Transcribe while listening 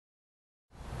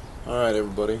Alright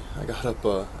everybody, I got up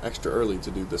extra early to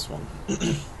do this one.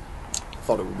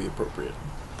 Thought it would be appropriate.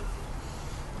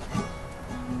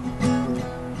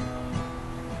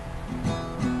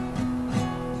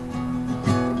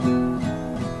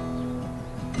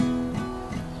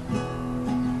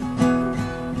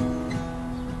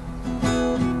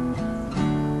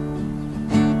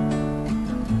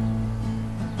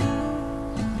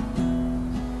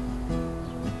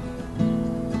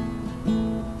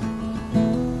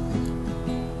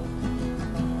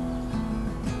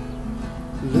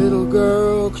 Little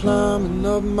girl climbing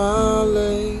up my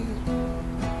lane,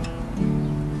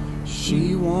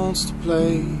 she wants to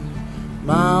play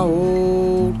my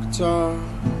old guitar.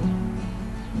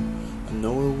 I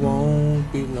know it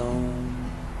won't be long.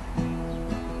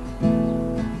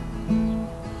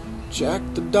 Jack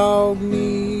the dog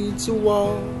needs a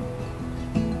walk,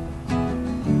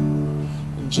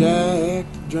 and Jack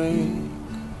the drink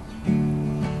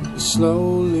is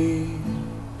slowly,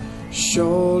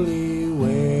 surely well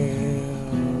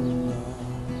enough.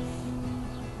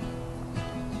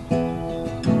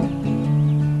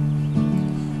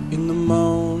 In the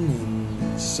morning,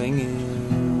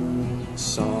 singing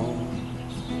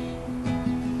songs,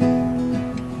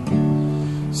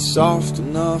 soft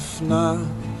enough now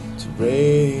to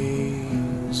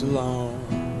raise along.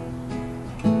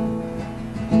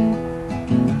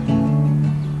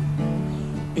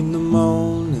 In the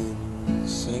morning,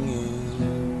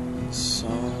 singing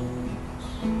songs.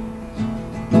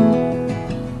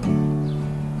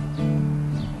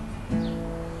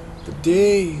 The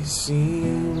day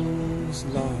seems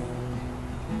long.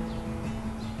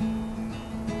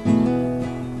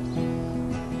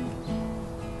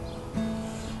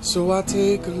 So I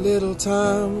take a little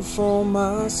time for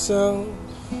myself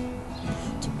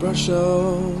to brush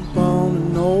up on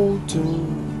an old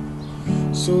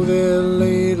tune, so that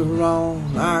later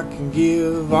on I can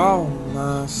give all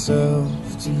myself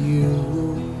to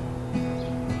you.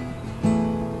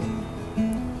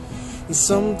 And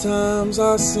sometimes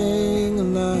I sing a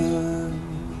line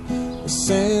that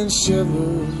sends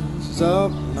shivers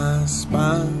up my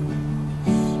spine.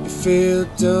 If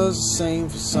it does the same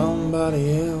for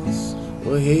somebody else,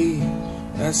 well hey,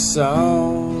 that's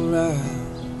alright.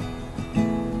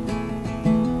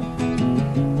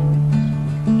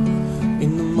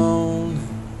 In the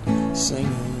morning,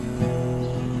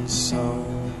 singing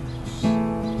songs,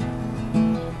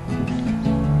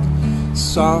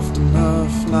 soft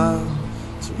enough now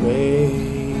to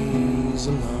raise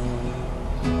along.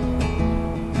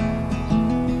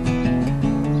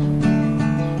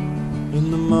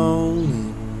 In the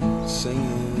morning,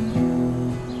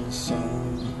 singing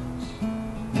songs.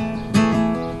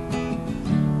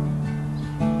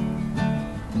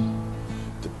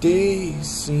 The day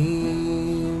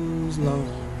seems long.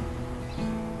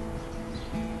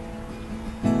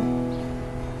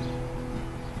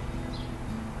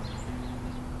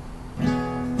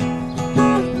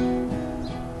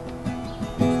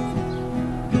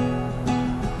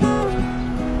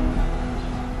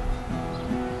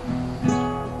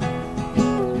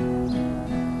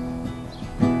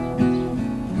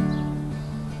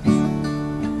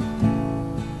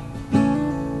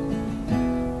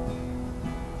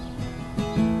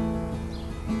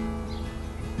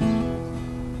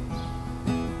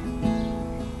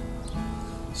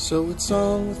 So it's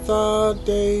on with our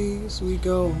days we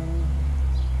go,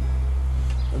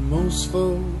 and most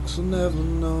folks will never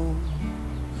know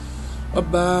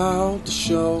about the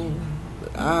show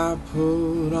that I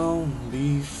put on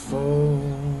before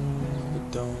the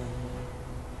dawn.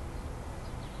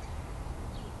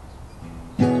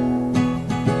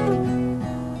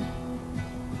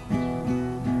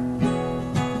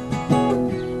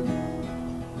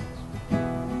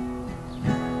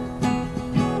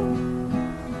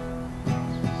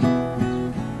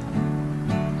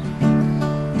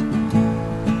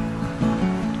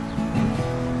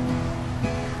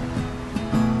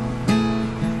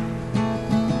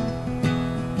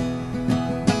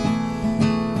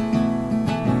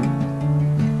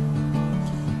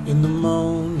 In the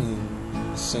morning,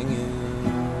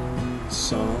 singing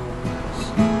songs,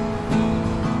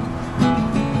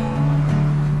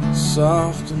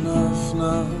 soft enough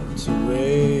not to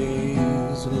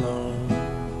raise along.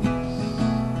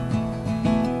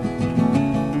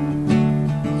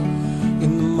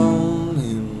 In the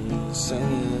morning,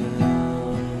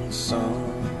 singing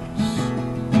songs,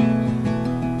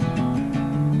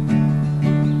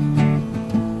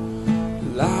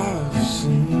 life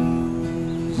seems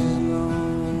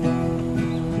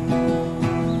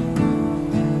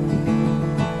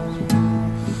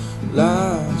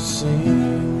life seems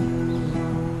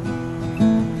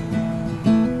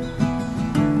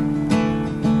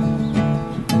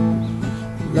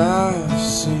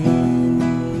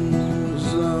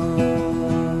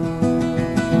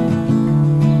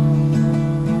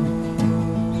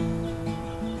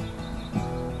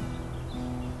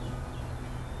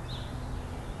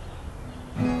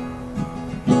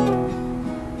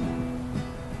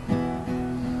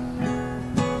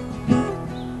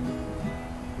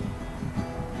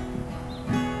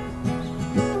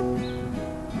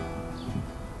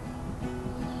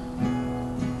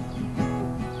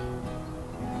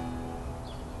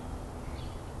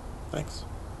Thanks.